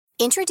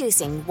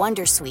Introducing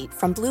Wondersuite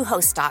from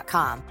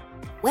Bluehost.com.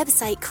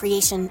 Website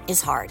creation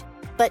is hard,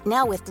 but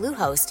now with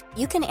Bluehost,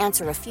 you can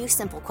answer a few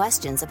simple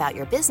questions about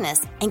your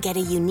business and get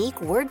a unique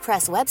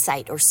WordPress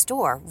website or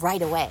store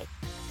right away.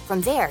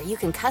 From there, you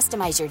can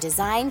customize your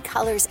design,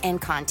 colors,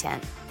 and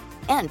content.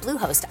 And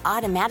Bluehost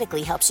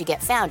automatically helps you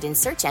get found in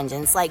search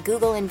engines like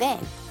Google and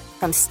Bing.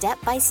 From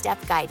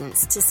step-by-step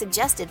guidance to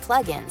suggested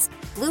plugins,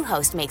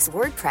 Bluehost makes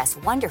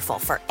WordPress wonderful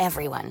for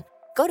everyone.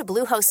 Go to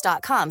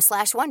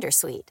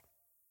bluehost.com/wondersuite.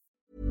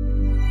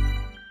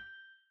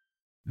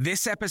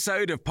 This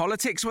episode of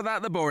Politics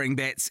Without the Boring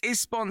Bits is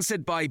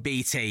sponsored by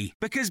BT,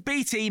 because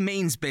BT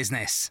means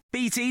business.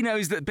 BT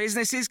knows that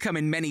businesses come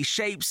in many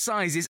shapes,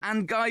 sizes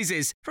and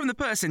guises, from the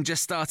person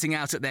just starting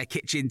out at their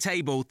kitchen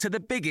table to the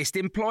biggest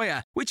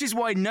employer, which is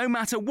why no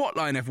matter what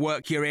line of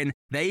work you're in,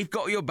 they've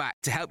got your back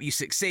to help you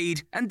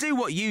succeed and do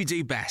what you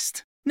do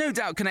best. No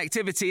doubt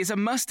connectivity is a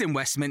must in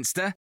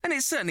Westminster, and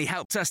it's certainly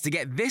helped us to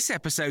get this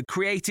episode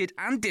created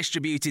and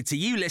distributed to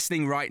you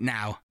listening right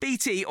now.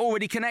 BT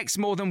already connects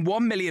more than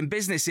 1 million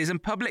businesses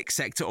and public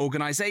sector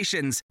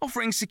organisations,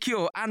 offering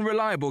secure and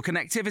reliable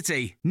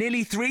connectivity.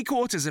 Nearly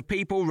 3/4 of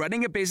people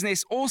running a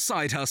business or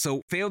side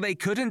hustle feel they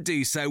couldn't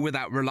do so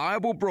without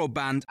reliable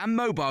broadband and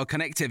mobile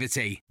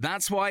connectivity.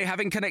 That's why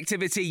having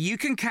connectivity you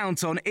can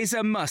count on is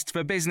a must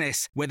for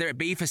business, whether it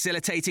be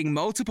facilitating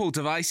multiple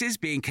devices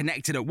being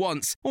connected at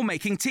once or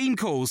making team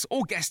calls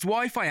or guest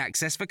Wi-Fi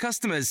access for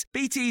customers.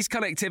 BT's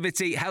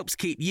connectivity helps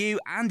keep you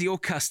and your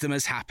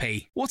customers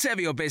happy. Whatever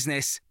your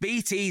business,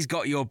 BT's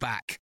got your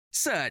back.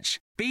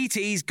 Search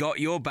BT's got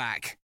your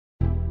back.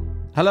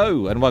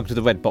 Hello and welcome to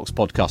the Red Box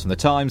podcast from The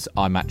Times.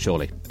 I'm Matt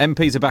Chorley.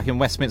 MPs are back in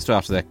Westminster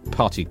after their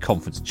party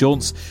conference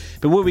jaunts,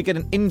 but will we get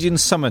an Indian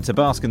summer to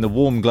bask in the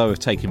warm glow of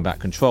taking back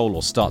control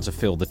or start to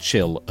feel the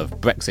chill of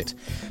Brexit?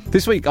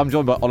 This week I'm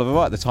joined by Oliver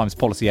Wright, The Times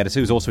policy editor,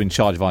 who's also in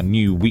charge of our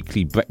new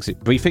weekly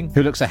Brexit briefing,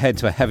 who looks ahead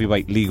to a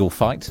heavyweight legal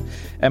fight.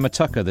 Emma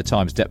Tucker, The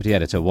Times deputy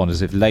editor,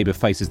 wonders if Labour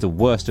faces the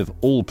worst of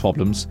all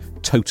problems,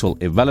 total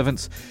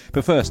irrelevance.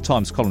 But first,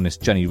 Times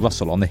columnist Jenny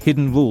Russell on the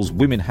hidden rules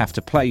women have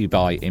to play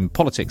by in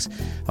politics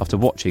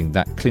after watching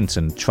that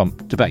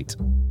Clinton-Trump debate.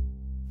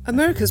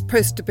 America's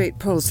post-debate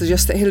polls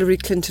suggest that Hillary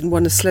Clinton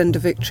won a slender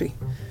victory.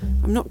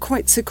 I'm not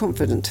quite so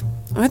confident.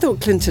 I thought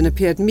Clinton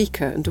appeared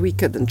meeker and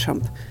weaker than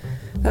Trump.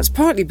 That's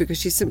partly because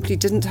she simply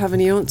didn't have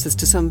any answers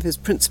to some of his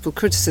principal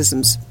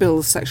criticisms,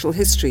 Bill's sexual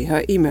history,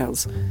 her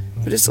emails.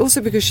 But it's also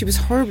because she was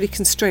horribly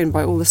constrained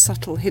by all the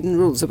subtle hidden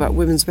rules about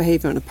women's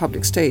behaviour on a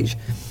public stage.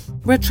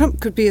 Where Trump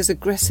could be as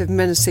aggressive,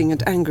 menacing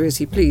and angry as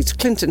he pleased,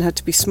 Clinton had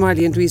to be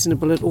smiley and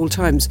reasonable at all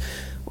times,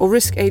 or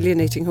risk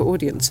alienating her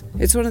audience.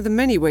 It's one of the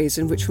many ways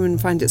in which women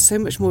find it so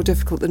much more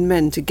difficult than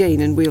men to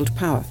gain and wield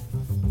power.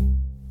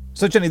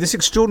 So, Jenny, this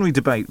extraordinary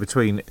debate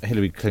between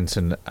Hillary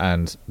Clinton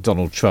and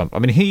Donald Trump, I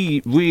mean,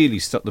 he really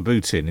stuck the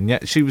boot in, and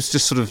yet she was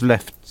just sort of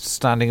left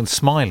standing and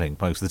smiling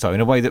most of the time,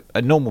 in a way that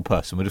a normal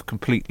person would have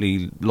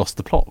completely lost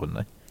the plot, wouldn't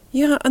they?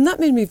 Yeah, and that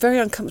made me very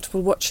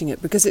uncomfortable watching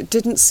it because it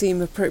didn't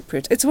seem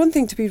appropriate. It's one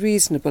thing to be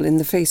reasonable in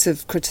the face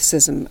of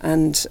criticism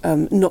and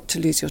not to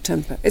lose your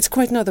temper. It's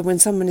quite another when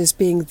someone is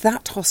being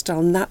that hostile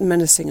and that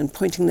menacing and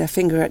pointing their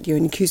finger at you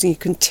and accusing you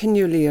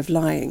continually of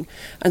lying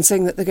and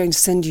saying that they're going to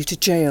send you to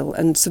jail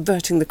and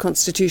subverting the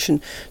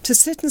Constitution. To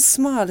sit and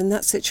smile in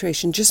that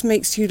situation just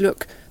makes you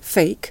look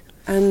fake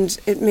and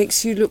it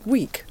makes you look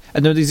weak.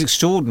 And there are these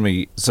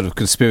extraordinary sort of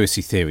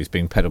conspiracy theories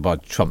being peddled by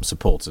Trump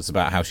supporters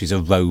about how she's a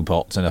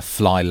robot and a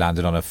fly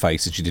landed on her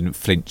face and she didn't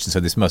flinch, and so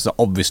this must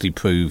obviously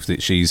prove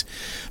that she's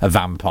a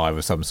vampire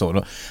of some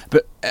sort.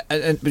 But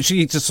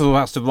she just sort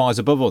of has to rise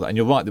above all that. And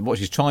you're right that what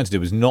she's trying to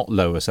do is not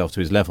lower herself to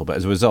his level, but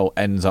as a result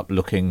ends up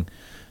looking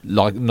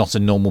like not a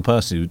normal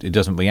person who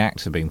doesn't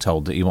react to being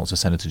told that he wants to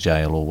send her to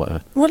jail or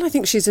whatever. Well, I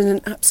think she's in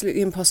an absolutely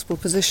impossible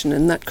position,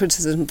 and that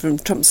criticism from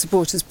Trump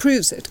supporters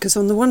proves it, because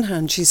on the one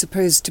hand she's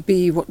supposed to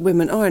be what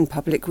women are in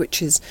public, which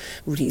is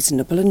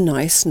reasonable and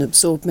nice and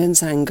absorb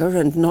men's anger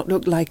and not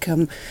look like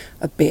a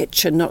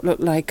bitch and not look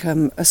like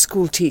a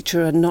school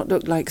teacher and not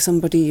look like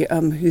somebody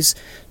who's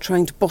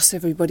trying to boss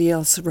everybody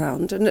else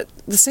around. And at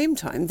the same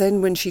time,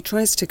 then when she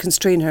tries to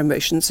constrain her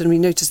emotions, and we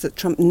notice that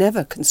Trump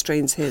never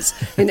constrains his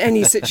in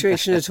any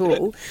situation at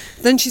all,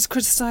 then she's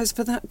criticised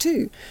for that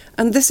too.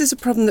 And this is a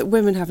problem that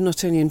women have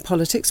not only in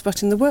politics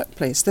but in the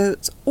workplace.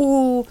 There's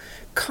all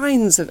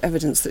kinds of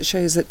evidence that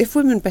shows that if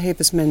women behave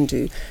as men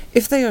do,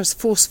 if they are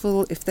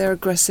forceful, if they're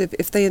aggressive,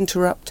 if they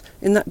interrupt,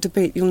 in that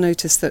debate you'll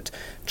notice that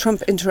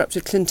Trump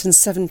interrupted Clinton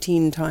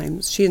 17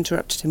 times. She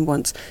interrupted him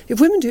once.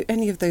 If women do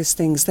any of those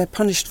things, they're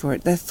punished for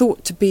it. They're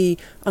thought to be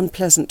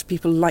unpleasant.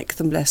 People like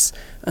them less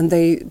and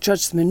they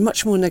judge them in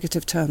much more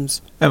negative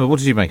terms. Emma, what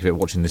did you make of it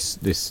watching this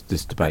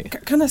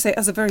debate? Can I say,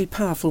 as a very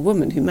powerful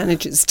woman who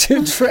manages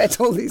to tread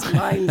all these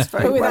lines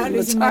very well without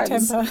losing my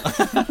temper.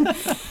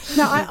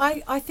 No,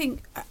 I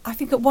think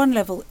at one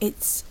level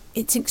it's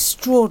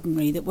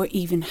extraordinary that we're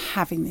even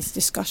having this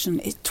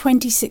discussion. It's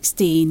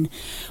 2016.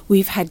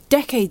 We've had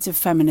decades of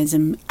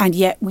feminism, and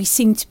yet we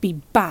seem to be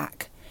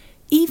back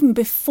even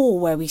before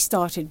where we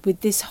started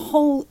with this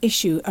whole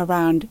issue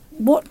around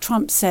what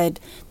Trump said,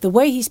 the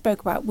way he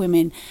spoke about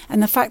women,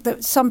 and the fact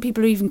that some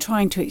people are even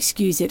trying to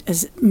excuse it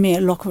as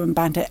mere locker room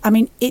banter. I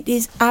mean, it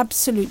is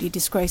absolutely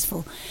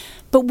disgraceful.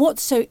 But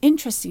what's so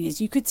interesting is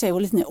you could say,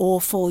 well, isn't it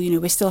awful? You know,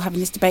 we're still having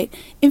this debate.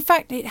 In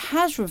fact, it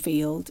has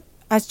revealed,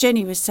 as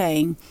Jenny was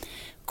saying,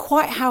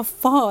 quite how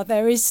far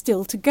there is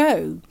still to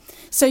go.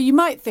 So you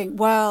might think,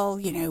 well,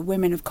 you know,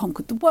 women have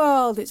conquered the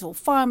world, it's all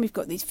fine, we've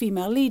got these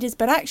female leaders.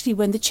 But actually,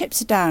 when the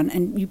chips are down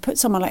and you put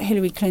someone like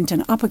Hillary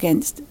Clinton up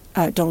against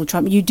Donald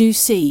Trump, you do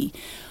see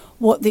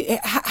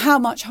how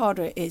much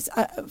harder it is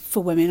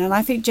for women. And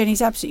I think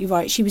Jenny's absolutely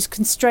right. She was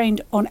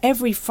constrained on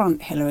every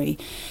front, Hillary.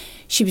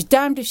 She was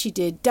damned if she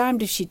did,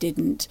 damned if she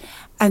didn't.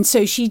 And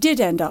so she did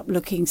end up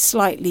looking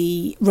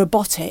slightly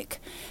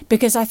robotic,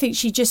 because I think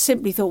she just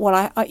simply thought,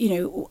 well,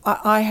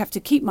 I have to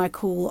keep my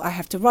cool. I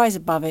have to rise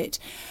above it.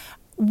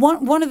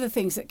 One of the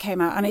things that came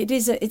out, and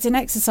it's an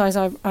exercise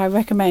I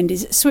recommend,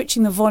 is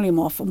switching the volume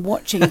off and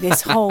watching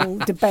this whole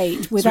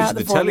debate without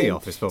the volume.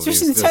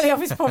 Switching the telly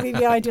off is probably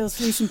the ideal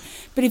solution.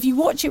 But if you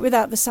watch it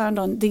without the sound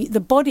on,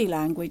 the body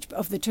language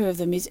of the two of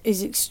them is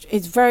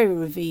very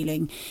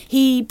revealing.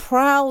 He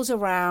prowls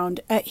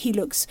around. He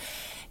looks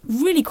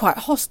really quite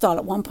hostile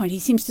at one point. He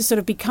seems to sort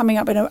of be coming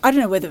up in I don't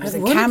know whether it was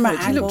the camera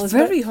angles. He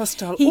looked very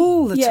hostile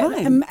all the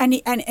time.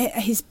 And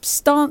his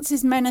stance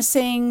is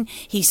menacing.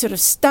 He sort of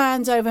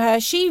stands over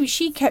her.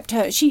 She kept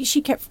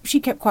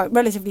quite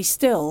relatively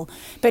still,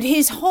 but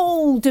his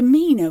whole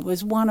demeanour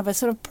was one of a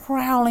sort of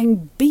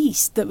prowling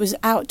beast that was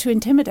out to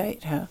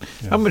intimidate her.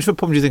 Yeah. How much of a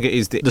problem do you think it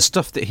is that the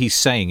stuff that he's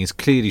saying is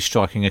clearly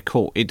striking a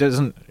chord? It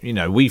doesn't,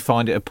 we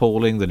find it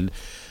appalling.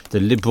 The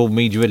liberal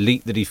media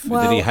elite that he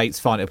hates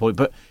find it appalling,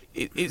 but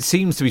it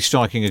seems to be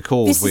striking a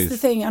chord with the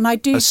thing, and I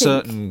do think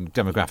certain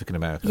demographic in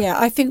America. Yeah,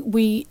 I think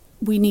we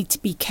need to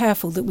be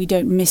careful that we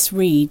don't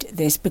misread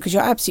this, because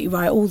you're absolutely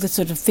right. All the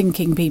sort of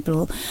thinking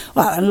people,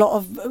 well,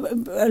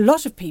 a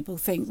lot of people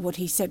think what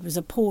he said was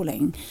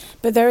appalling,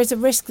 but there is a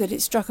risk that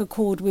it struck a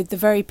chord with the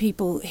very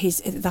people,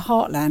 the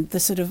heartland, the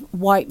sort of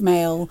white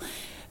male,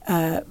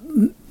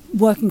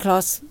 working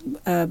class,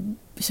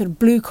 sort of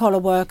blue-collar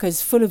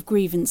workers full of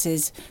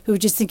grievances who are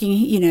just thinking,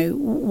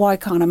 why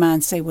can't a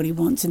man say what he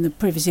wants in the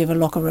privacy of a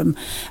locker room?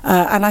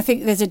 And I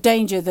think there's a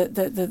danger that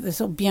the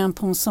sort of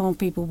bien-pensant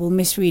people will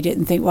misread it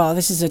and think, well,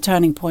 this is a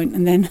turning point.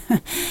 And then,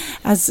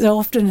 as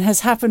often has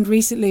happened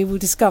recently, we'll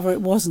discover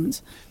it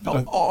wasn't.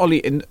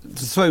 Ollie, to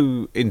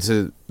throw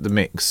into the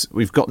mix,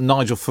 we've got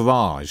Nigel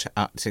Farage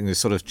acting as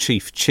sort of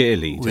chief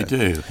cheerleader. We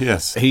do,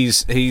 yes.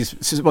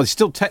 He's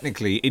still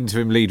technically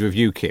interim leader of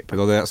UKIP,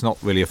 although that's not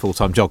really a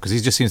full-time job, because he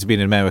just seems to be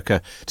in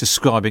America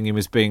describing him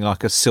as being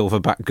like a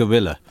silverback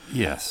gorilla.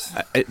 Yes.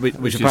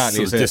 Which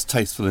apparently is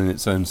distasteful in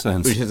its own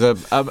sense. Which is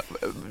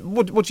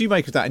what do you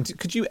make of that? And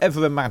could you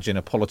ever imagine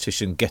a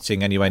politician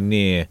getting anywhere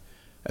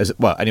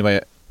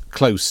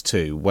close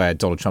to where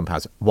Donald Trump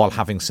has, while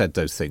having said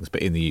those things,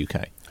 but in the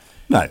UK?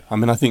 No, I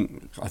mean, I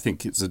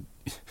think it's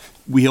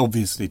we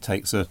obviously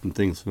take certain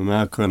things from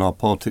America, and our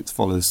politics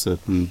follows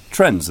certain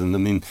trends. And I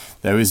mean,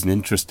 there is an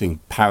interesting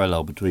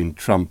parallel between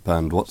Trump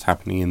and what's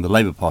happening in the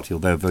Labour Party,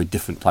 although a very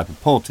different type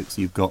of politics.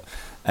 You've got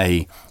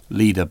a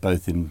leader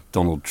both in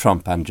Donald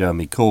Trump and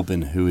Jeremy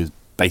Corbyn who has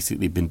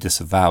basically been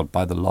disavowed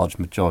by the large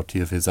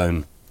majority of his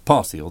own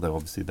party, although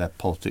obviously their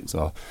politics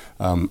are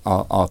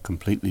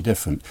completely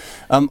different.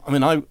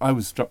 I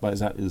was struck by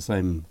exactly the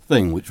same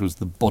thing, which was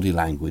the body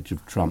language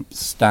of Trump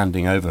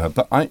standing over her.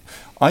 But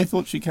I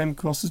thought she came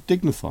across as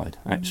dignified,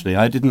 actually.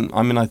 I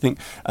think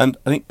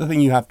the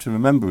thing you have to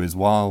remember is,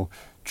 while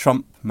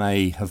Trump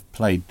may have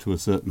played to a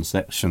certain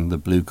section, the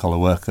blue-collar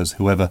workers,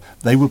 whoever,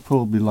 they were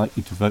probably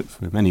likely to vote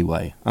for him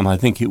anyway. And I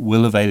think it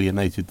will have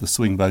alienated the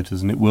swing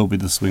voters, and it will be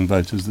the swing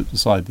voters that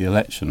decide the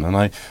election. And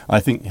I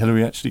think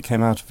Hillary actually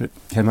came out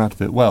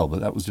of it well,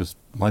 but that was just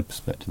my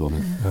perspective on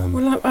it.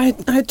 Well, I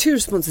had two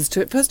responses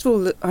to it. First of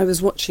all, I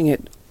was watching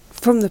it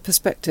from the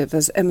perspective,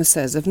 as Emma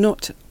says, of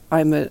not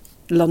I'm a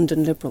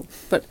London Liberal,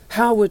 but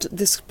how would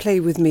this play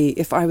with me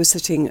if I was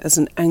sitting as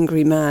an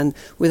angry man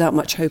without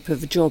much hope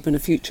of a job and a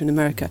future in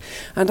America?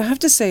 And I have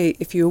to say,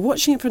 if you were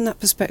watching it from that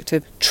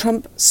perspective,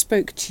 Trump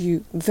spoke to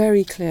you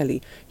very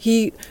clearly.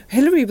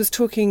 Hillary was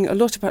talking a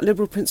lot about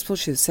liberal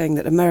principles. She was saying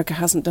that America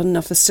hasn't done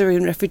enough for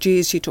Syrian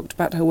refugees. She talked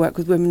about her work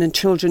with women and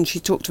children.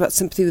 She talked about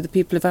sympathy with the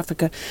people of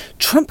Africa.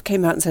 Trump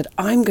came out and said,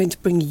 I'm going to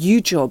bring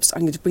you jobs.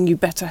 I'm going to bring you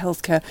better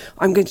healthcare.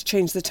 I'm going to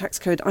change the tax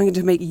code. I'm going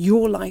to make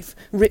your life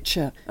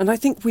richer. And I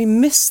think we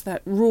miss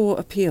that raw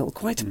appeal,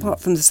 quite apart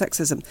from the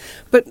sexism.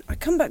 But I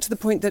come back to the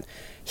point that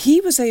he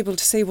was able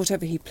to say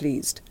whatever he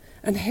pleased,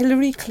 and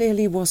Hillary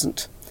clearly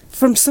wasn't.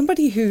 From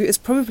somebody who is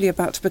probably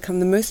about to become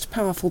the most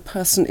powerful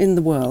person in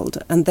the world,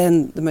 and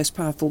then the most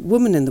powerful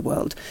woman in the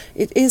world,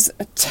 it is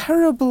a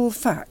terrible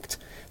fact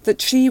that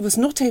she was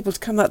not able to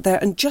come out there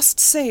and just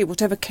say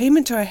whatever came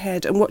into her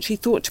head and what she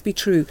thought to be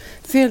true,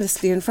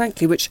 fearlessly and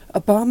frankly, which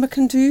Obama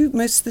can do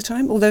most of the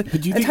time. Although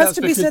it has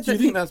to be said that... Do you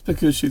think that's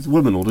because she's a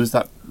woman, or is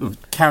that a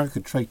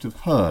caricature of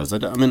hers.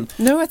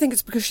 No, I think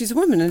it's because she's a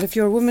woman, and if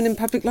you're a woman in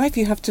public life,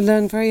 you have to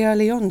learn very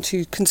early on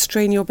to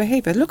constrain your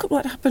behaviour. Look at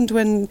what happened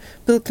when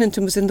Bill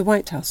Clinton was in the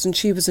White House and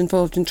she was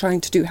involved in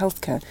trying to do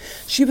healthcare.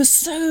 She was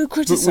so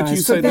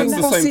criticised for being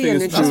bossy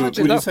and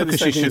intelligent. That's because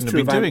she shouldn't have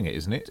been doing it,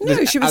 isn't it?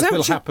 No, she was as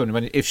will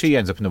happen if she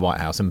ends up in the White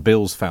House and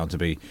Bill's found to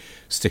be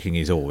sticking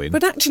his oar in.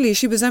 But actually,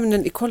 she was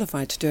eminently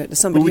qualified to do it as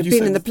somebody who'd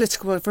been in the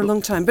political world for a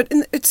long time. But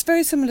it's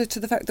very similar to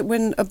the fact that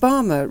when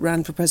Obama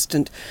ran for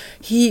president,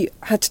 he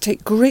had to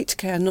take great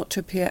care not to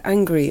appear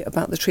angry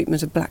about the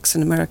treatment of blacks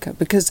in America,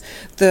 because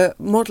the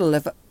model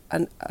of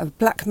a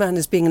black man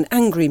as being an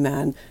angry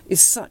man is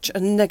such a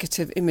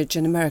negative image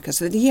in America,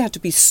 so that he had to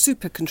be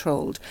super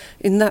controlled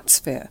in that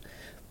sphere.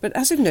 But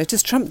as you've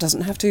noticed, Trump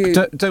doesn't have to.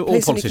 Don't all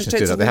politicians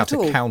do that? They have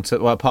to counter.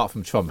 Well, apart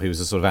from Trump, who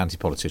was a sort of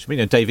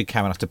anti-politician. David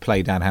Cameron has to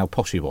play down how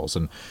posh he was,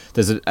 and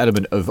there's an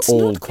element of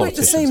all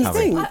politicians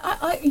having.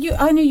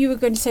 I knew you were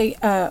going to say,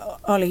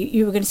 Ollie.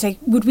 You were going to say,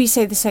 would we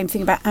say the same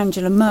thing about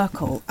Angela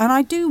Merkel? And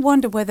I do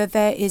wonder whether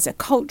there is a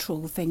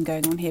cultural thing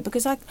going on here,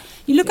 because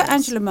you look at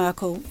Angela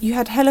Merkel. You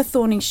had Helle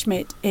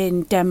Thorning-Schmidt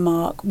in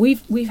Denmark.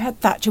 We've had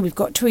Thatcher. We've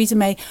got Theresa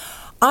May.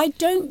 I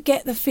don't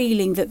get the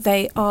feeling that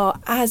they are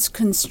as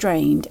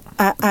constrained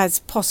as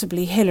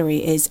possibly Hillary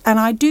is. And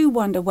I do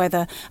wonder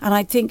whether, and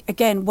I think,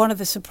 again, one of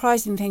the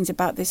surprising things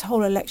about this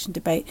whole election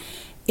debate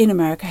in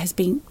America has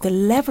been the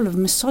level of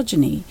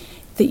misogyny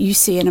that you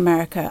see in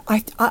America.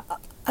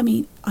 I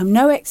mean, I'm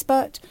no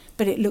expert,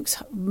 but it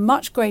looks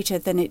much greater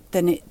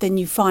than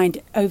you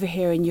find over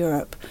here in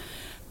Europe.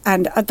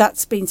 And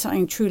that's been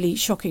something truly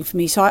shocking for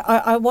me. So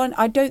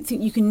I don't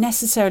think you can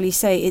necessarily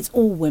say it's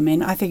all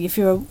women. I think if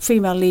you're a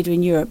female leader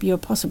in Europe, you're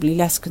possibly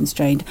less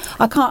constrained.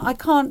 I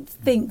can't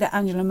think that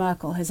Angela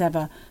Merkel has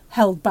ever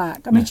held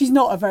back. I mean, she's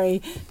not a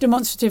very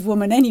demonstrative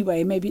woman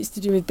anyway. Maybe it's to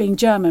do with being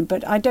German,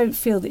 but I don't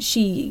feel that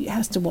she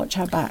has to watch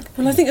her back.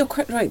 Well, I think you're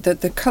quite right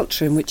that the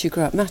culture in which you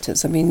grow up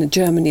matters. I mean,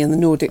 Germany and the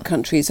Nordic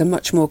countries are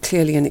much more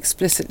clearly and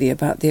explicitly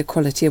about the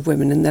equality of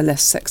women in their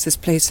less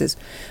sexist places.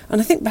 And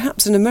I think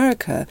perhaps in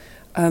America,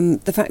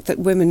 the fact that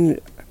women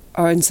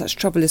are in such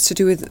trouble is to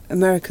do with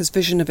America's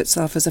vision of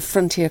itself as a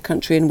frontier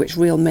country in which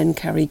real men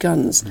carry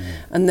guns.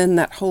 And then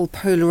that whole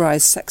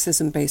polarised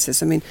sexism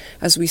basis. I mean,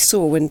 as we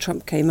saw when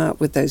Trump came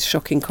out with those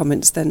shocking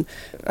comments, then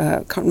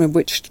I can't remember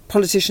which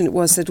politician it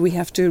was, said we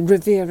have to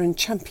revere and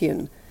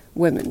champion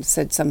women,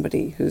 said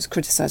somebody who was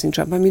criticising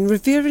Trump. I mean,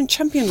 revere and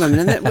champion women.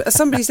 And then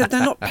somebody said they're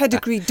not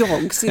pedigree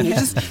dogs,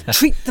 just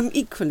treat them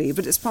equally.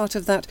 But it's part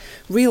of that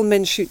real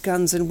men shoot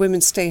guns and women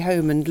stay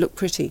home and look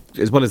pretty.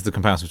 As well as the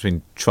comparison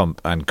between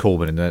Trump and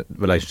Corbyn in the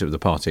relationship with the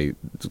party,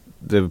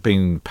 there have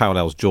been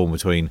parallels drawn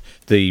between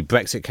the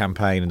Brexit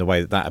campaign and the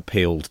way that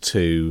appealed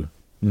to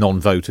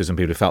non-voters and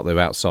people who felt they were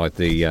outside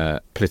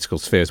the political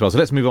sphere as well. So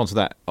let's move on to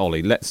that,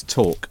 Ollie. Let's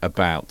talk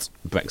about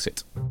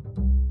Brexit.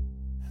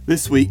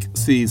 This week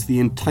sees the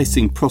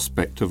enticing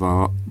prospect of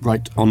our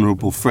right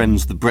honourable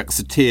friends, the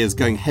Brexiteers,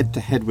 going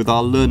head-to-head with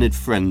our learned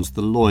friends,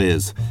 the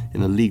lawyers,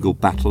 in a legal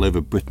battle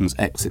over Britain's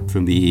exit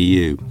from the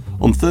EU.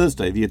 On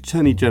Thursday, the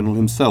Attorney-General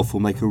himself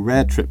will make a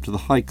rare trip to the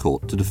High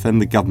Court to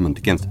defend the government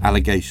against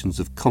allegations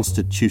of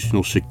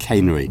constitutional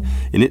chicanery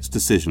in its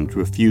decision to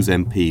refuse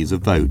MPs a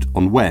vote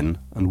on when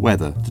and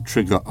whether to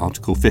trigger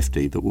Article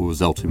 50 that will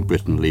result in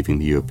Britain leaving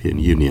the European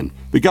Union.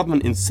 The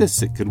government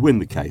insists it can win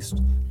the case,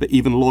 but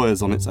even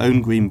lawyers on its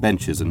own green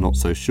benches are not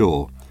so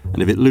sure,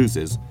 and if it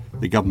loses,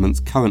 the government's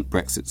current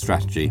Brexit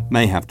strategy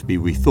may have to be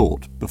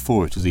rethought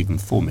before it is even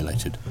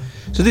formulated.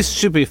 So this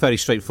should be a fairly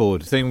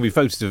straightforward thing. We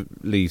voted to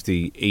leave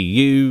the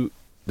EU.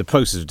 The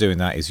process of doing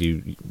that is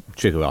you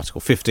trigger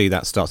Article 50.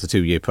 That starts the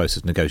 2-year process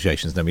of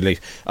negotiations, and then we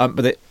leave.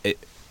 But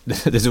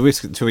there's a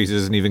risk that Theresa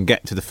doesn't even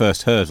get to the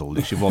first hurdle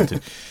that she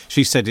wanted.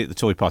 She said at the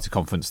Tory party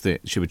conference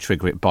that she would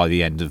trigger it by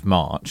the end of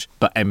March,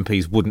 but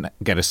MPs wouldn't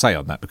get a say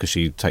on that because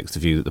she takes the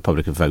view that the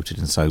public have voted,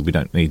 and so we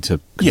don't need to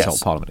consult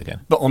Parliament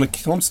again. But on a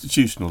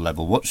constitutional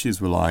level, what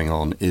she's relying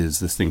on is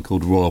this thing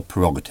called royal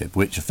prerogative,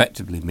 which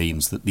effectively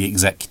means that the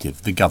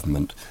executive, the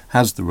government,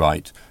 has the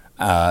right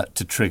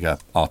to trigger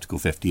Article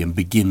 50 and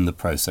begin the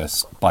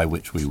process by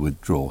which we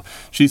withdraw.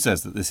 She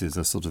says that this is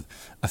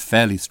a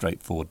fairly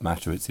straightforward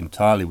matter. It's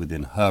entirely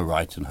within her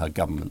right and her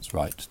government's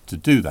right to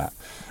do that.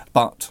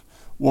 But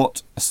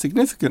what a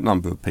significant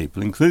number of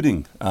people,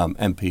 including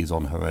MPs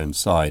on her own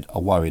side, are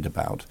worried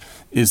about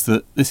is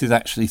that this is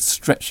actually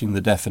stretching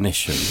the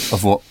definition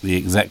of what the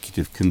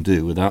executive can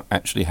do without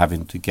actually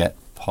having to get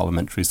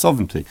parliamentary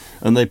sovereignty.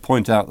 And they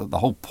point out that the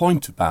whole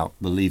point about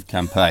the Leave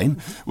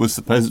campaign was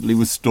supposedly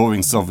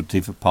restoring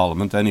sovereignty for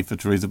Parliament, only for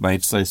Theresa May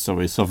to say,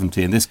 sorry,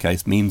 sovereignty in this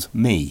case means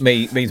me.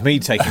 Means me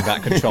taking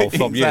back control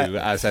from exactly. You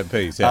as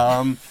MPs.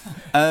 Yeah.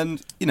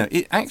 And,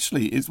 it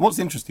actually is, what's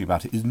interesting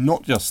about it is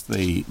not just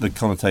the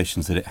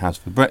connotations that it has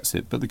for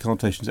Brexit, but the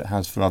connotations it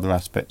has for other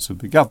aspects of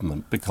the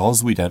government.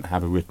 Because we don't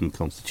have a written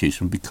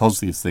constitution,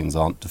 because these things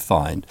aren't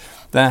defined,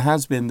 there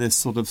has been this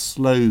sort of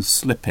slow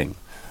slipping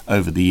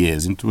over the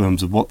years in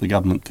terms of what the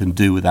government can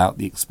do without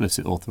the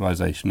explicit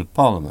authorisation of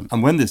Parliament.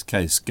 And when this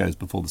case goes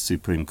before the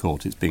Supreme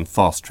Court, it's being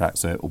fast-tracked,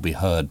 so it will be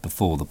heard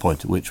before the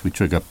point at which we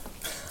trigger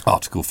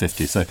Article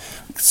 50. So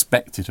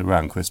expect it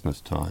around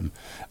Christmas time.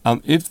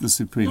 If the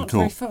Supreme Not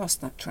Court... very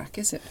fast, that track,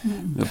 is it?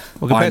 Well,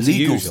 by compared to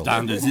legal usual.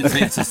 standards,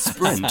 it's a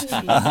sprint.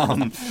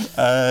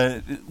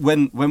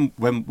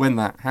 When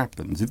that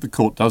happens, if the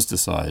court does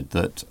decide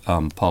that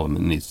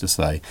Parliament needs to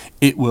say,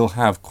 it will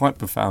have quite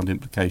profound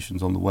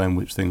implications on the way in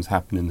which things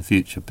happen in the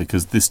future,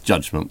 because this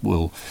judgment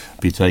will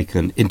be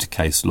taken into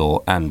case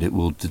law and it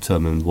will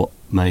determine what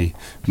may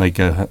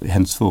go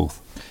henceforth.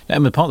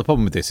 And part of the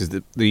problem with this is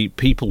that the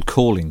people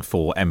calling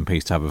for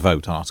MPs to have a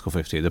vote on Article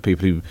 50 are the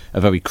people who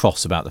are very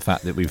cross about the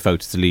fact that we've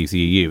voted to leave the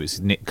EU. It's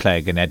Nick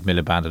Clegg and Ed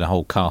Miliband and a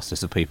whole cast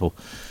list of people,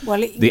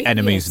 the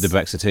enemies of the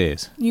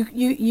Brexiteers.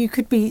 You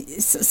could be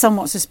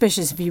somewhat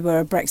suspicious if you were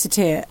a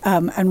Brexiteer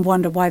and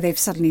wonder why they've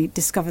suddenly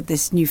discovered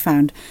this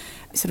newfound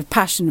sort of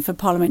passion for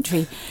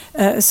parliamentary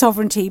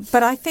sovereignty.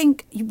 But I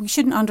think we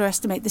shouldn't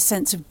underestimate the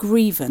sense of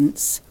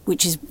grievance,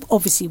 which is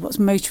obviously what's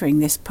motoring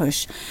this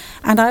push.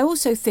 And I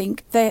also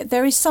think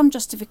there is some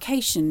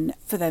justification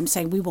for them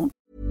saying we want.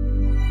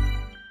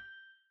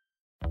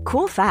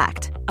 Cool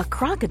fact, a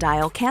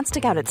crocodile can't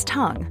stick out its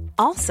tongue.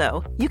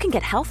 Also, you can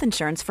get health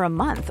insurance for a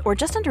month or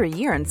just under a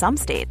year in some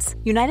states.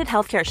 United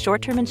Healthcare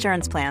short-term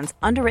insurance plans,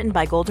 underwritten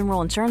by Golden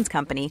Rule Insurance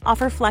Company,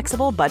 offer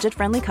flexible,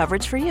 budget-friendly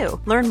coverage for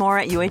you. Learn more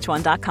at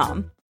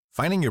uh1.com.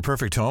 Finding your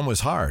perfect home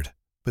was hard,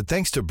 but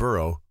thanks to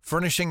Burrow,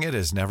 furnishing it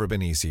has never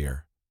been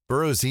easier.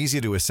 Burrow's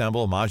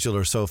easy-to-assemble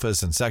modular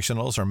sofas and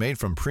sectionals are made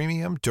from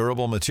premium,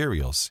 durable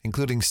materials,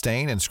 including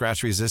stain and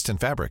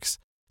scratch-resistant fabrics.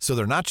 So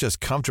they're not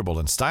just comfortable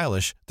and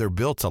stylish, they're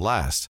built to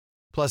last.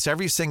 Plus,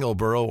 every single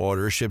Burrow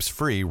order ships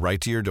free right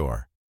to your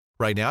door.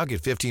 Right now,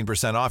 get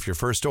 15% off your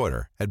first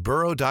order at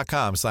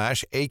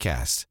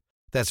burrow.com/ACAST.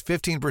 That's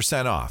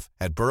 15% off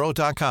at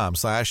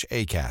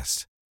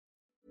burrow.com/ACAST.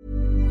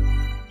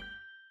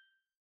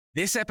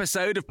 This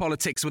episode of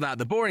Politics Without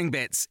the Boring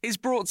Bits is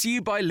brought to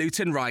you by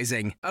Luton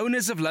Rising,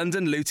 owners of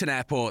London Luton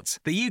Airport,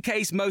 the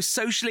UK's most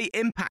socially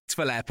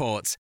impactful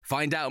airport.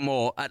 Find out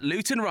more at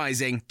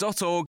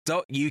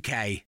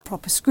lutonrising.org.uk.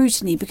 Proper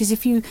scrutiny, because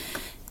if you,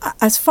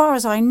 as far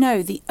as I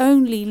know, the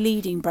only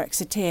leading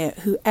Brexiteer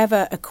who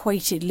ever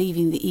equated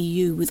leaving the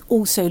EU with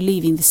also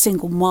leaving the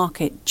single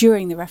market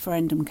during the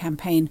referendum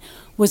campaign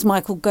was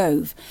Michael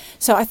Gove.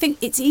 So I think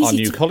it's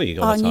easy.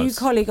 Our new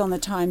colleague on the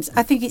Times.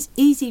 I think it's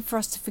easy for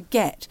us to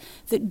forget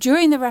that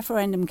during the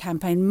referendum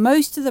campaign,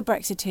 most of the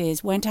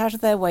Brexiteers went out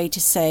of their way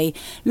to say,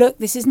 look,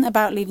 this isn't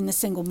about leaving the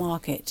single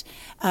market.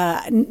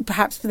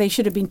 Perhaps they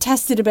should have been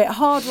tested a bit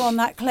harder on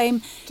that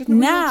claim.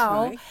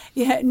 Now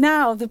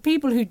the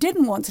people who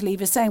didn't want to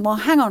leave are saying, well,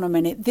 hang on a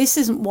minute, this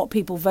isn't what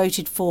people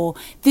voted for.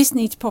 This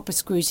needs proper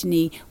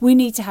scrutiny. We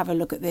need to have a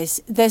look at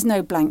this. There's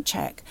no blank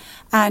cheque.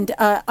 And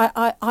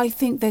I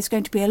think there's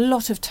going to be a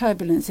lot of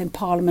turbulence in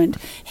Parliament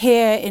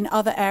here, in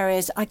other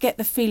areas. I get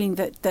the feeling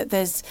that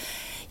there's,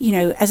 you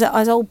know,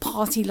 as old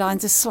party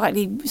lines are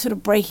slightly sort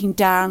of breaking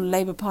down,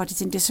 Labour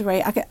Party's in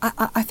disarray.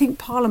 I think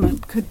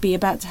Parliament could be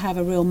about to have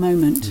a real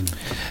moment.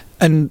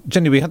 And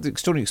Jenny, we had the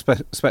extraordinary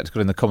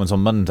spectacle in the Commons on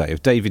Monday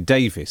of David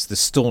Davis, the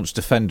staunch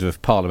defender of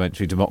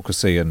parliamentary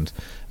democracy and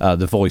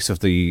the voice of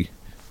the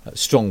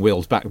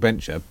strong-willed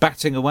backbencher,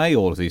 batting away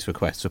all of these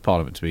requests for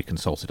Parliament to be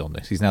consulted on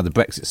this. He's now the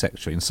Brexit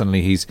Secretary, and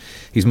suddenly he's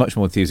much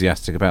more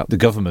enthusiastic about the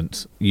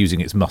government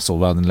using its muscle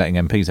rather than letting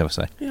MPs have a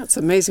say. Yeah, it's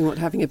amazing what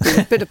having a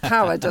bit of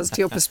power does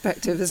to your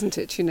perspective, isn't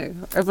it? You know,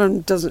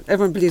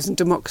 everyone believes in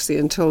democracy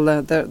until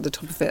they're at the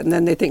top of it, and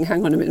then they think,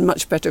 hang on a minute,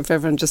 much better if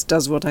everyone just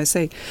does what I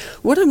say.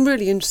 What I'm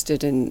really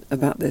interested in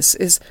about this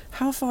is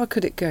how far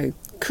could it go?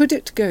 Could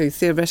it go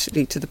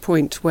theoretically to the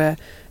point where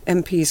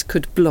MPs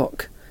could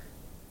block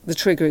the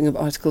triggering of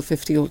Article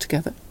 50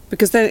 altogether?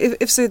 Because then,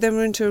 if so, then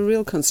we're into a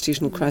real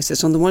constitutional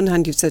crisis. On the one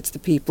hand, you've said to the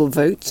people,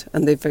 vote,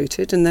 and they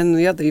voted, and then on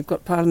the other, you've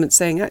got Parliament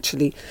saying,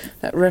 actually,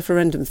 that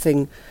referendum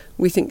thing,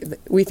 we think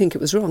it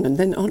was wrong, and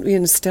then aren't we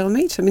in a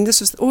stalemate? I mean, this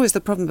was always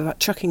the problem about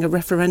chucking a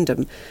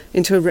referendum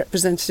into a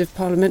representative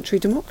parliamentary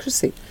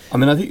democracy. I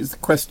mean, I think it's a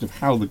question of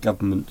how the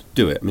government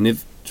do it. I mean,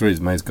 if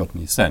Theresa May's got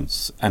any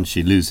sense, and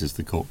she loses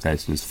the court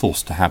case and is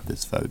forced to have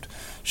this vote,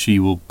 she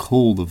will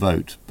call the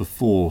vote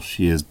before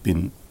she has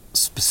been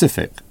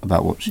specific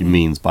about what she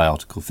means by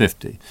Article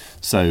 50.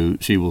 So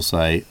she will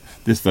say,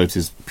 this vote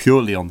is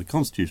purely on the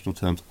constitutional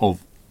terms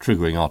of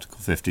triggering Article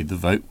 50. The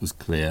vote was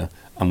clear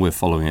and we're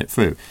following it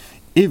through.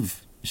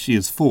 If she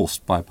is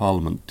forced by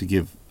Parliament to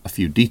give a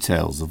few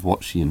details of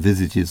what she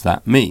envisages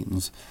that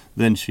means,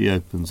 then she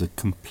opens a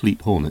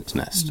complete hornet's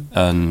nest,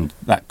 and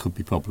that could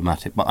be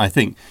problematic. But I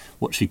think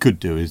what she could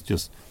do is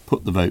just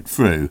put the vote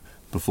through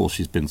before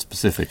she's been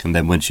specific, and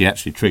then when she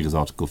actually triggers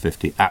Article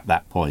 50, at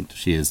that point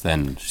she is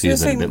then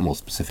a bit more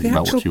specific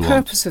about what she wants. The actual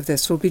purpose of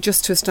this will be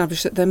just to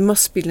establish that there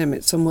must be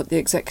limits on what the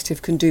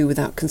executive can do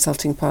without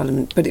consulting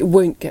Parliament, but it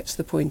won't get to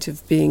the point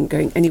of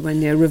going anywhere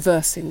near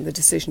reversing the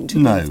decision to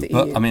leave the EU.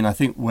 No, but I mean, I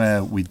think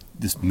where we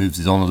this moves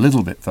it on a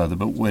little bit further,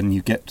 but when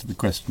you get to the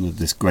question of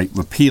this Great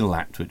Repeal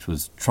Act, which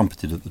was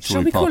trumpeted at the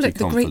Tory Party conference... Shall we call it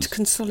the Great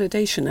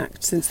Consolidation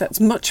Act, since that's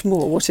much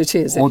more what it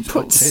is? Take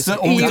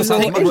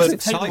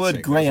the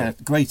word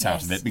great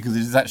out of it, because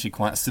it is actually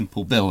quite a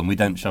simple bill, and we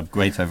don't shove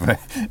great over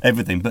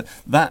everything. But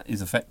that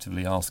is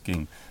effectively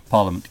asking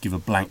Parliament to give a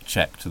blank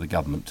cheque to the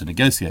government to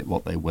negotiate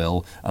what they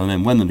will, and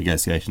then when the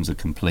negotiations are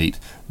complete,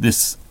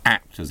 this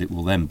act, as it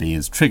will then be,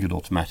 is triggered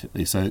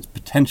automatically. So it's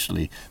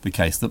potentially the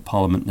case that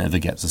Parliament never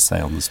gets a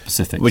say on the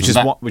specifics. Which is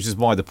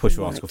why the push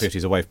for Article 50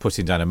 is a way of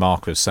putting down a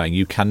marker of saying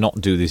you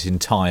cannot do this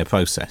entire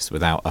process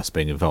without us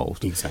being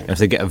involved. Exactly. And if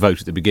they get a vote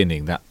at the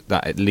beginning, that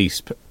at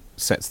least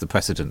sets the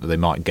precedent that they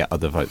might get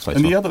other votes later.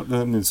 And the other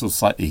sort of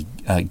slightly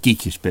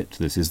geekish bit to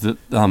this is that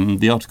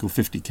the Article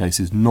 50 case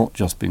is not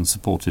just being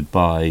supported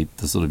by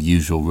the sort of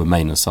usual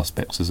Remainer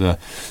suspects. There's a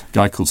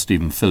guy called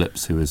Stephen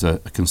Phillips, who is a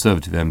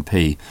Conservative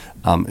MP,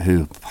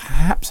 who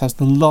perhaps has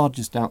the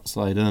largest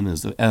outside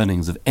earnings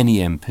of any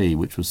MP,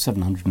 which was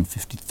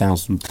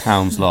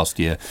 £750,000 last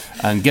year.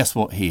 And guess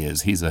what he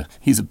is? He's a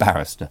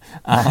barrister,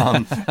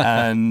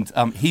 and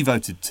he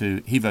voted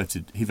to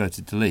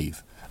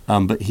leave.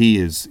 But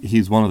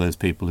he's one of those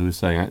people who is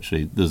saying,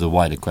 actually, there's a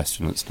wider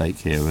question at stake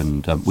here,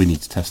 and we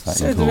need to test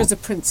that in court. So there is a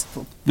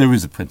principle. There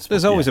is a principle.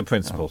 There's always a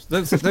principle.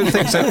 Don't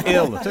think so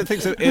ill. Don't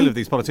think so ill of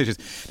these politicians.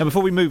 Now,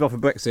 before we move off of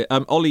Brexit,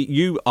 Ollie,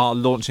 you are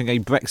launching a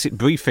Brexit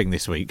briefing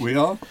this week. We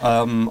are.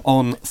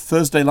 On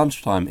Thursday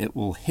lunchtime, it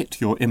will hit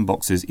your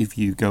inboxes if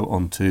you go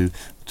onto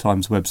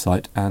Times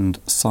website and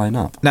sign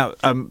up. Now,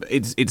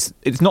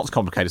 it's not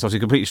complicated. It's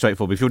obviously completely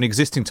straightforward. But if you're an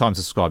existing Times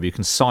subscriber, you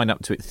can sign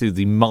up to it through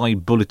the My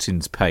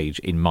Bulletins page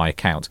in My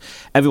Account.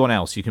 Everyone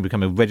else, you can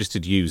become a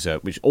registered user,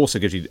 which also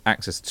gives you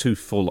access to 2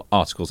 full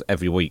articles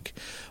every week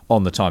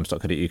on the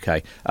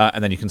times.co.uk,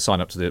 and then you can sign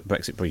up to the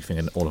Brexit briefing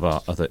and all of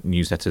our other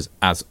newsletters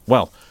as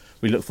well.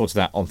 We look forward to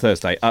that on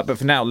Thursday. But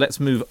for now, let's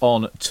move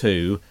on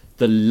to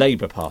the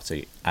Labour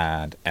Party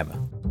and Emma.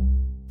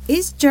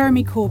 Is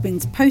Jeremy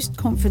Corbyn's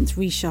post-conference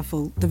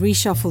reshuffle the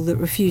reshuffle that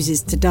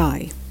refuses to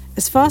die?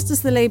 As fast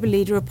as the Labour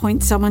leader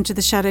appoints someone to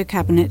the shadow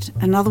cabinet,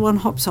 another one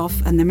hops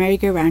off and the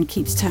merry-go-round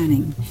keeps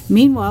turning.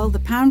 Meanwhile, the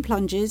pound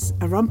plunges,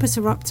 a rumpus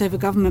erupts over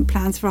government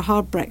plans for a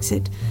hard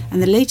Brexit,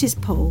 and the latest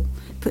poll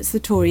puts the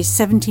Tories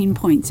 17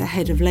 points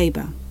ahead of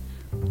Labour.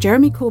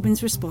 Jeremy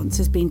Corbyn's response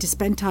has been to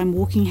spend time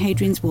walking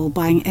Hadrian's Wall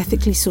buying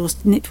ethically sourced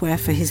knitwear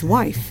for his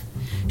wife.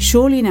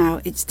 Surely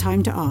now it's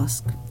time to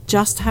ask,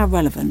 just how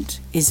relevant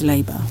is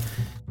Labour?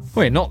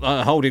 We're not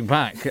holding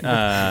back,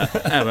 Emma.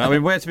 I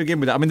mean, where to begin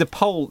with that? I mean, the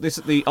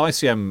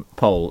ICM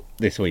poll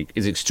this week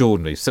is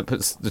extraordinary. So it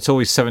puts the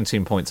Tories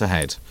 17 points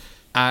ahead.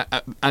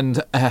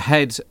 And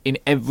ahead in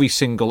every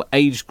single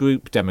age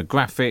group,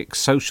 demographic,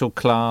 social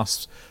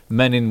class,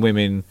 men and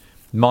women,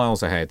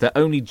 miles ahead. They're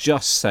only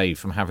just saved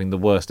from having the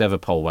worst ever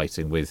poll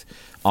rating with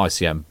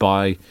ICM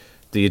by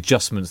the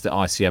adjustments that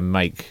ICM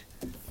make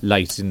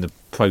late in the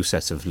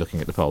process of looking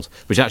at the polls,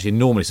 which actually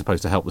normally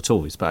supposed to help the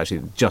Tories, but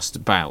actually just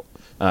about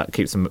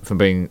keeps them from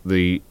being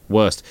the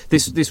worst.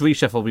 This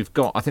reshuffle we've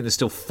got, I think there's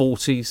still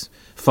 40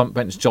 front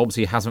bench jobs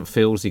he hasn't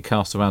filled as he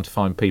casts around to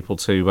find people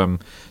to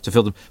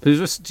fill them.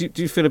 But do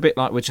you feel a bit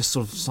like we're just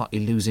sort of slightly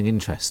losing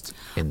interest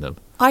in them?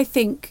 I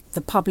think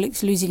the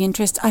public's losing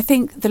interest. I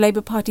think the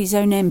Labour Party's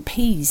own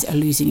MPs are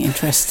losing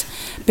interest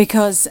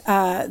because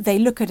they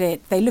look at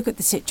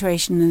the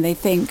situation and they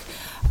think,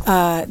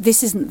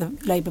 this isn't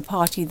the Labour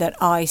Party that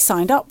I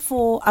signed up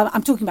for.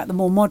 I'm talking about the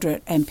more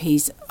moderate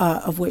MPs,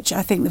 of which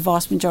I think the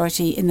vast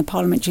majority in the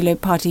Parliamentary Labour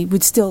Party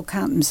would still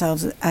count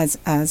themselves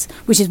as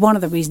which is one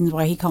of the reasons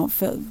why he can't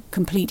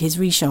complete his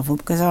reshuffle,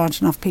 because there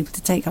aren't enough people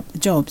to take up the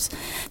jobs.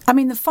 I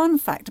mean, the fun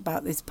fact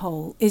about this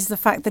poll is the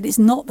fact that it's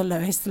not the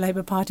lowest the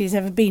Labour Party has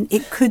ever been.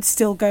 It could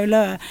still go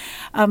lower.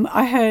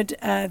 I heard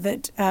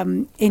that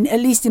at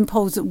least in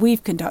polls that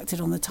we've conducted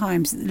on the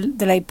Times,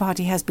 the Labour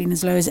Party has been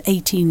as low as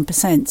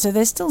 18%. So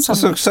there's still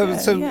some.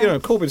 So you know,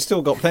 Corbyn's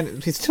still got plenty.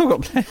 He's still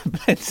got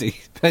plenty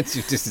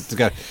of distance to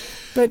go.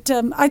 But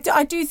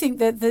I do think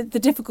that the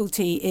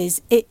difficulty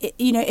is,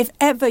 if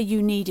ever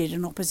you needed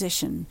an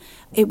opposition,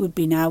 it would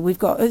be now. We've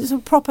got a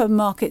proper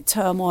market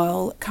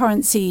turmoil.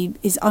 Currency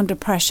is under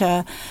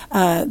pressure.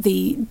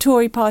 The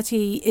Tory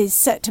party is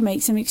set to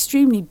make some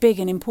extremely big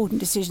and important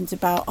decisions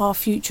about our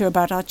future,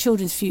 about our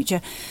children's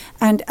future.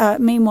 And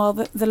meanwhile,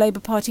 the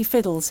Labour Party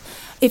fiddles.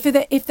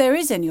 If there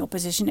is any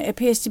opposition, it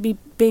appears to be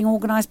being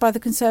organised by the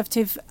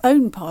Conservative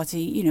own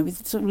party,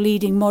 with sort of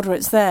leading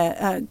moderates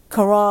there,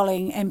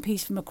 corralling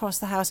MPs from across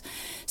the House.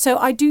 So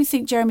I do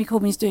think Jeremy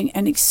Corbyn is doing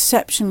an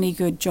exceptionally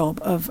good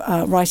job of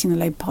writing the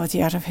Labour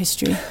Party out of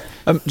history.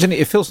 Jenny,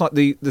 it feels like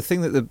the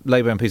thing that the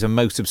Labour MPs are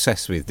most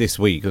obsessed with this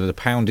week, the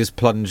pound is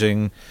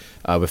plunging,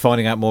 We're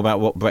finding out more about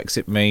what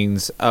Brexit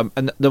means.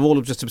 And they're all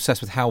just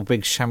obsessed with how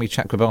big Shami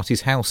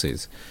Chakrabarti's house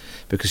is.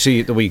 Because she,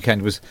 at the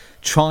weekend, was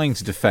trying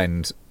to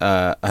defend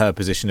her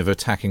position of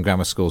attacking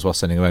grammar schools while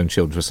sending her own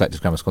children to a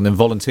selective grammar school, and then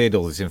volunteered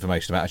all this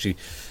information about how she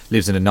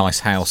lives in a nice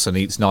house and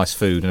eats nice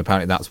food, and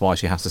apparently that's why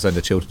she has to send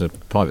her children to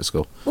private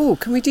school. Oh,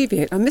 can we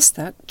deviate? I missed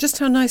that. Just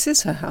how nice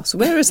is her house?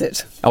 Where is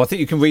it? Oh, I think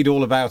you can read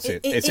all about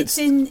it. It's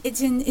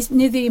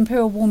near the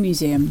Imperial War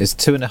Museum. It's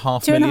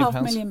 £2.5 million.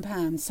 £2.5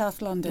 million,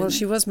 South London. Well,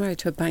 she was married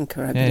to a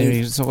banker, I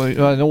believe.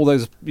 And all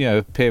those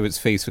appearance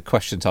fees for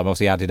Question Time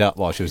obviously added up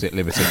while she was at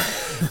liberty.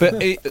 But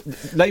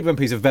Labour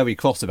MPs are very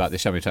cross about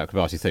this Shami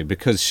Chakrabarti thing,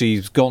 because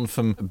she's gone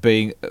from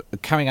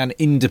carrying an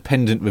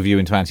independent review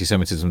into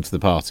anti-Semitism to the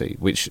party,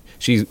 which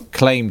she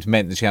claimed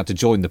meant that she had to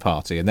join the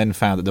party, and then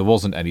found that there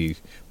wasn't any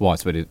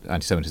widespread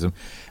anti-Semitism,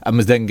 and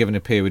was then given a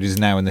period, is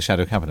now in the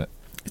shadow cabinet.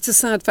 It's a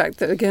sad fact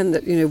that, again,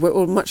 that we're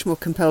all much more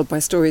compelled by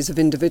stories of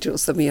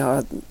individuals than we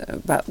are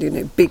about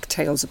big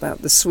tales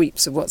about the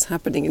sweeps of what's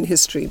happening in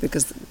history,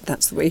 because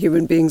that's the way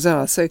human beings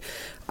are. So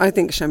I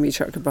think Shami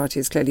Chakrabarti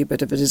is clearly a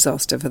bit of a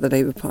disaster for the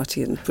Labour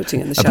Party, and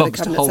putting in the shadow cabinet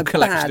is a whole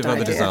collection bad of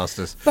other idea.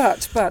 disasters.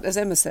 But as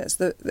Emma says,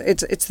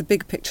 it's the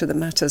big picture that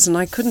matters, and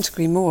I couldn't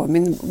agree more. I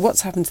mean,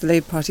 what's happened to the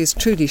Labour Party is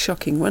truly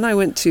shocking. When I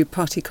went to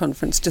party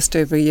conference just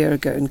over a year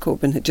ago, and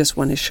Corbyn had just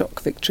won his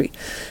shock victory,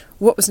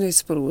 what was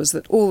noticeable was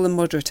that all the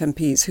moderate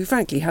MPs, who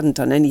frankly hadn't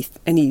done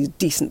any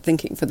decent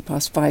thinking for the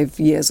past 5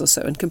 years or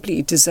so and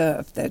completely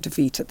deserved their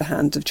defeat at the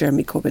hand of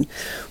Jeremy Corbyn,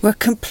 were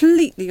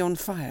completely on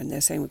fire. And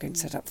they're saying we're going to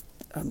set up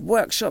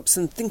workshops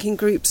and thinking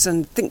groups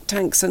and think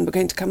tanks, and we're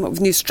going to come up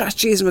with new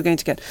strategies, and we're going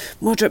to get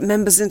moderate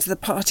members into the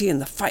party, and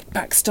the fight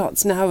back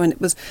starts now. And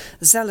it was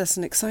zealous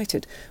and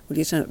excited. Well,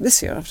 you turn up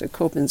this year after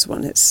Corbyn's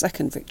won its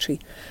second victory,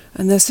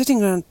 and they're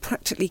sitting around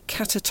practically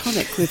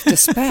catatonic with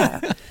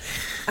despair.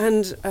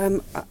 And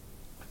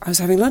I was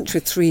having lunch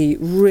with 3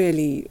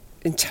 really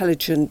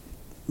intelligent,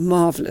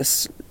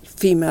 marvellous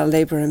female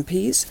Labour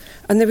MPs,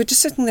 and they were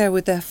just sitting there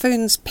with their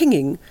phones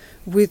pinging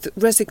with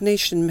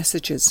resignation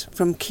messages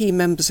from key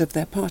members of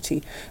their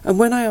party. And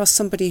when I asked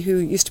somebody who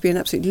used to be an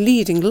absolute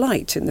leading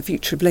light in the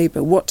future of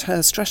Labour what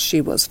her strategy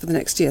was for the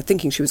next year,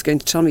 thinking she was going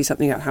to tell me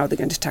something about how they're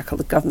going to tackle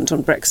the government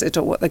on Brexit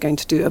or what they're going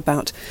to do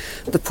about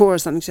the poor or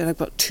something, she said, I've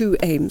got 2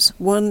 aims.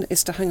 One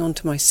is to hang on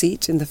to my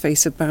seat in the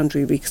face of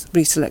boundary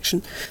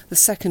reselection. The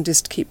second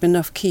is to keep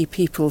enough key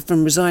people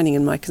from resigning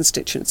in my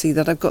constituency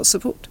that I've got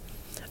support.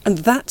 And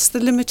that's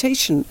the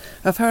limitation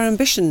of her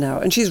ambition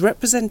now. And she's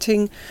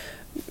representing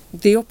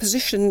the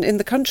opposition in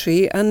the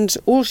country, and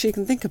all she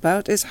can think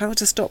about is how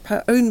to stop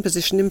her own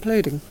position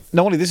imploding.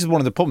 Not only this is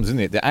one of the problems, isn't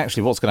it? That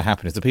actually what's going to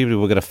happen is the people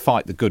who were going to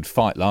fight the good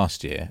fight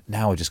last year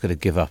now are just going to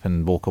give up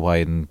and walk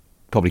away and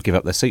probably give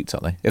up their seats,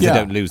 aren't they? If they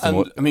don't lose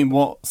them. I mean,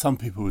 what some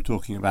people were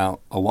talking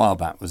about a while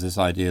back was this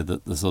idea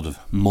that the sort of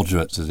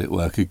moderates, as it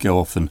were, could go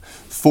off and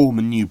form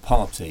a new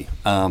party,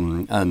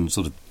 and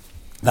sort of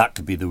that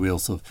could be the real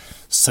sort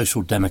of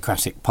social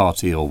democratic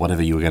party or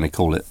whatever you were going to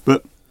call it.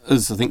 But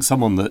as I think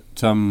someone that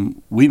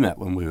we met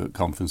when we were at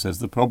conference says,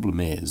 the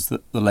problem is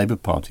that the Labour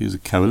Party is a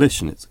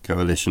coalition. It's a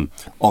coalition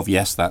of,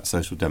 yes, that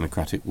social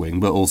democratic wing,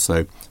 but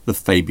also the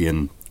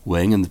Fabian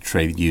wing and the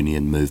trade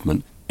union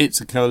movement. It's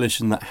a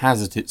coalition that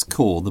has at its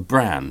core the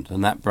brand,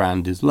 and that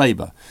brand is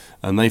Labour.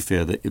 And they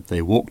fear that if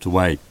they walked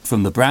away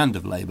from the brand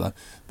of Labour,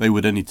 they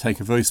would only take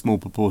a very small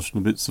proportion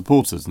of its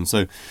supporters. And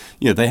so,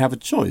 they have a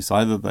choice.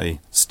 Either they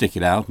stick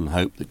it out and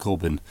hope that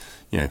Corbyn,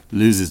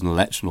 loses an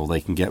election, or they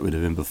can get rid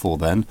of him before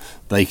then.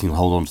 They can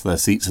hold on to their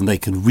seats and they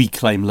can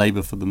reclaim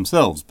Labour for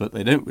themselves. But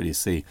they don't really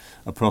see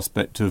a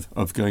prospect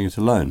of going it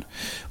alone.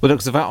 Well,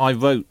 look, I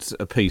wrote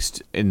a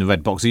piece in the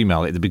Red Box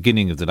email at the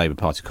beginning of the Labour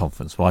Party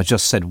conference where I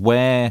just said,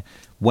 where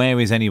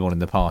is anyone in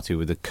the party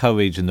with the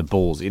courage and the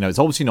balls? It's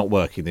obviously not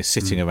working. They're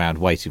sitting around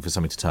waiting for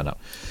something to turn up.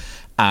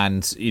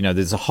 And,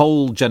 there's a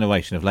whole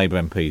generation of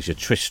Labour MPs, your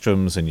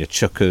Tristrams and your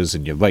Chuckers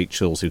and your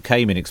Rachels, who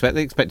came in,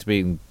 they expect to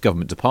be in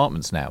government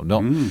departments now,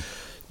 not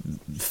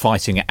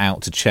fighting it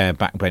out to chair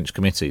backbench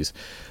committees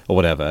or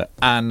whatever.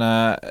 And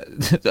a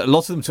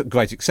lot of them took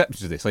great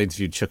exception to this. I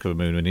interviewed Chuka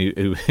Ramon,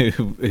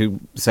 who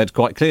said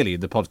quite clearly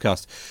in the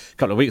podcast a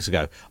couple of weeks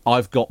ago,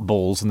 I've got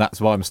balls and that's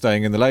why I'm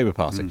staying in the Labour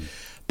Party.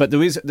 But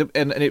there is,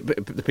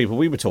 the people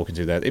we were talking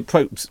to there, it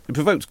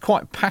provoked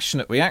quite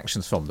passionate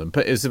reactions from them.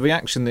 But is the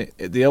reaction,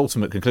 the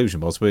ultimate conclusion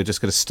was, we're just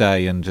going to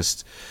stay and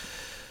just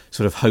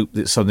sort of hope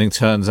that something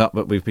turns up,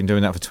 but we've been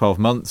doing that for 12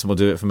 months and we'll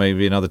do it for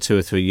maybe another 2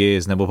 or 3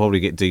 years, and then we'll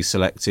probably get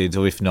deselected,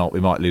 or if not, we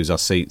might lose our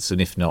seats,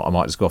 and if not, I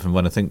might just go off and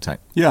run a think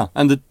tank. Yeah,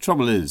 and the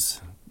trouble is,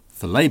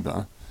 for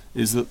Labour,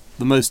 is that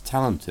the most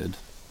talented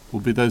will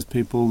be those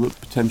people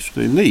that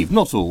potentially leave.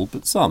 Not all,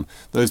 but some.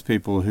 Those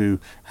people who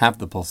have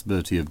the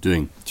possibility of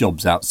doing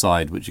jobs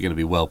outside which are going to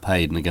be well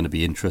paid and are going to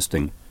be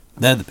interesting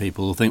They're the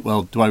people who think,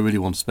 well, do I really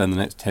want to spend the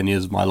next 10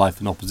 years of my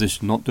life in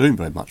opposition not doing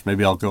very much?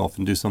 Maybe I'll go off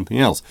and do something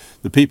else.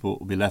 The people who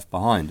will be left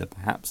behind are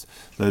perhaps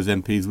those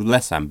MPs with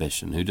less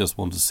ambition who just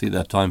want to see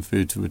their time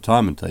through to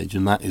retirement age,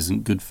 and that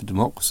isn't good for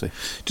democracy.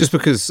 Just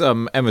because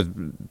Emma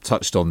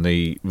touched on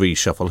the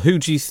reshuffle, who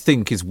do you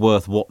think is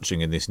worth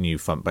watching in this new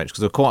front bench?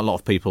 Because there are quite a lot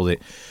of people that,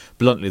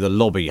 bluntly, the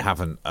lobby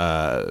haven't...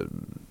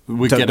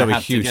 We're going to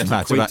have to get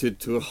acquainted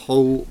to a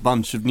whole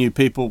bunch of new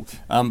people.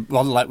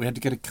 Rather like we had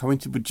to get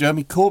acquainted with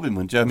Jeremy Corbyn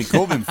when Jeremy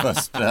Corbyn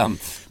first Keir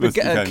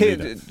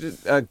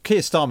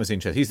Starmer's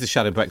interested. He's the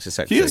shadow Brexit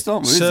secretary. Keir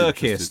Starmer Sir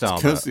Keir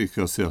Starmer. Keir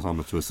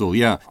Starmer to us all,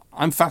 yeah.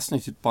 I'm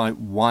fascinated by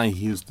why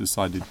he has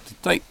decided to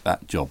take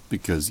that job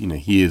because,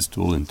 he is,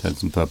 to all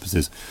intents and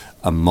purposes,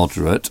 a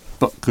moderate.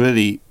 But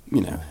clearly,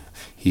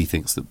 he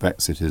thinks that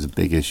Brexit is a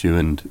big issue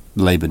and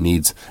Labour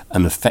needs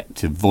an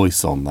effective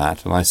voice on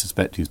that, and I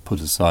suspect he's put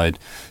aside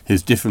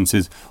his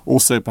differences.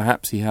 Also,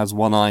 perhaps he has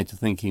one eye to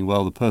thinking,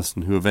 well, the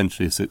person who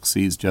eventually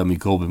succeeds Jeremy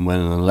Corbyn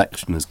when an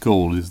election is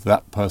called is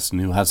that person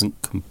who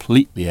hasn't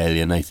completely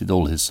alienated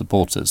all his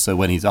supporters. So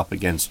when he's up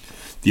against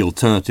the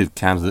alternative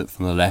candidate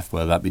from the left,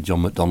 whether that be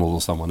John McDonnell or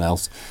someone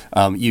else,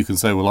 you can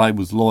say, well, I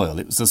was loyal.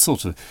 It was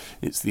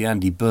it's the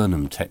Andy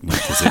Burnham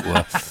technique, as it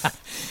were.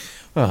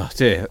 Oh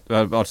dear,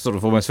 I'd sort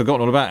of almost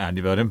forgotten all about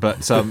Andy Burnham, but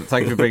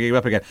thank you for bringing him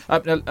up again.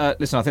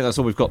 Listen, I think that's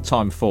all we've got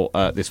time for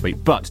this week,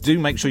 but do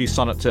make sure you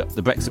sign up to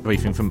the Brexit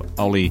briefing from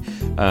Ollie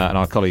and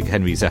our colleague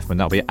Henry Zeffman.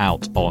 That'll be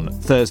out on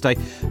Thursday,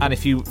 and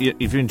if you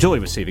enjoy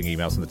receiving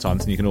emails from the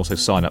Times, then you can also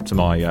sign up to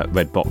my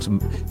Red Box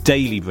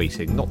daily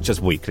briefing, not just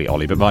weekly,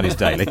 Ollie, but mine is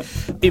daily.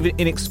 If you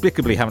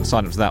inexplicably haven't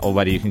signed up to that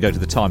already, you can go to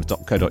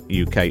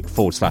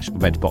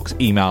thetimes.co.uk/redbox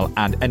email,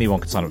 and anyone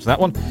can sign up to that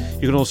one.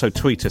 You can also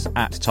tweet us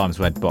at Times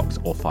Red Box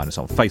or find us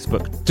on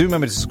Facebook. Do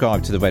remember to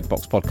subscribe to the Red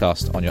Box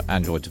podcast on your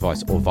Android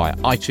device or via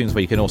iTunes,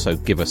 where you can also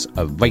give us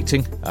a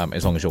rating,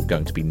 as long as you're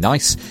going to be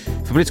nice.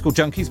 For Political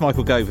Junkies,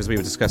 Michael Gove, as we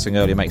were discussing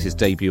earlier, makes his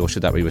debut, or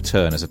should that be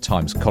return, as a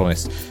Times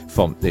columnist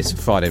from this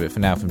Friday. But for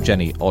now, from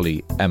Jenny,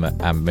 Ollie, Emma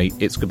and me,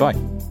 it's goodbye.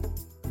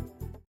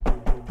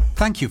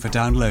 Thank you for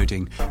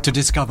downloading. To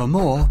discover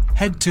more,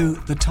 head to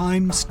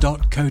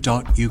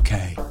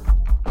thetimes.co.uk.